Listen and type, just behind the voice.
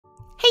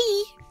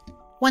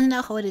Wanna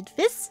know how I did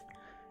this?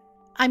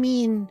 I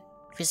mean,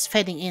 with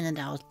fading in and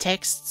out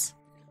texts,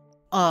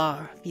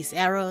 or these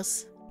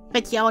arrows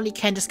that you only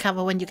can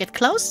discover when you get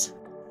close?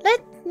 Let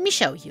me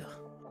show you.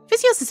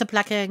 This uses a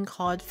plugin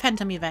called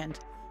PhantomEvent,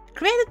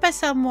 created by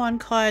someone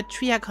called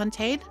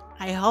Triacontane.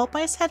 I hope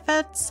I said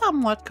that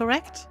somewhat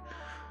correct.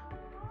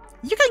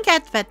 You can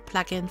get that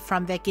plugin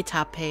from their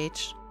GitHub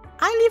page.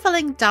 I'll leave a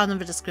link down in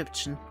the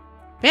description.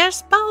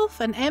 There's both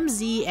an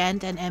MZ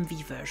and an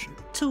MV version.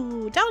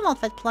 To download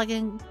that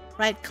plugin,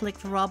 right-click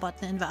the raw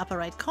button in the upper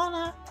right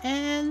corner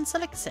and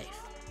select Save.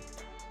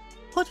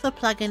 Put the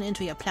plugin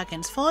into your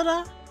plugins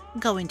folder,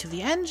 go into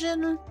the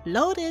engine,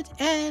 load it,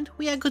 and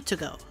we are good to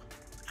go.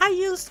 I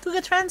used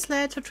Google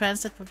Translate to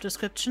translate the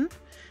description,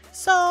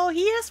 so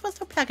here's what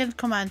the plugin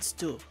commands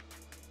do.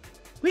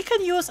 We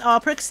can use our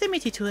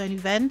proximity to an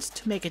event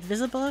to make it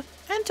visible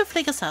and to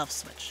flick a self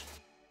switch.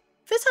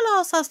 This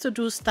allows us to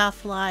do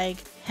stuff like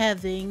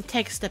having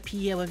text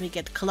appear when we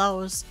get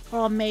close,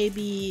 or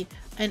maybe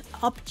an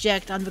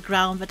object on the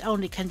ground that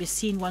only can be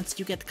seen once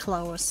you get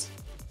close,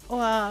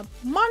 or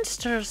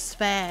monsters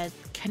that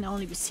can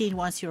only be seen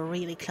once you're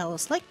really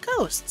close, like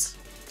ghosts.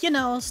 You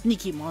know,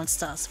 sneaky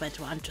monsters that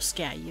want to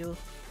scare you.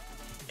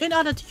 In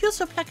order to use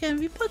the plugin,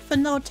 we put the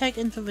node tag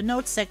into the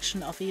node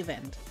section of the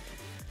event,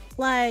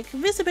 like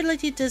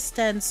visibility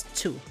distance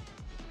 2.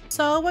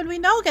 So when we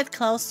now get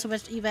close to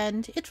that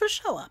event, it will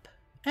show up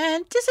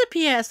and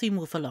disappear as we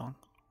move along.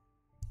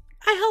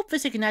 I hope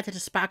this ignited a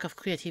spark of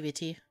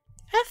creativity.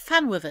 Have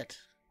fun with it.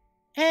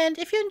 And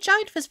if you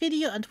enjoyed this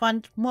video and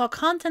want more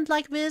content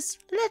like this,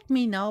 let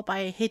me know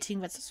by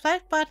hitting the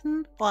subscribe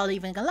button or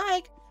leaving a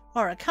like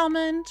or a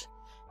comment.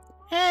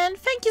 And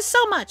thank you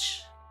so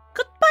much.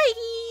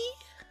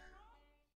 Goodbye!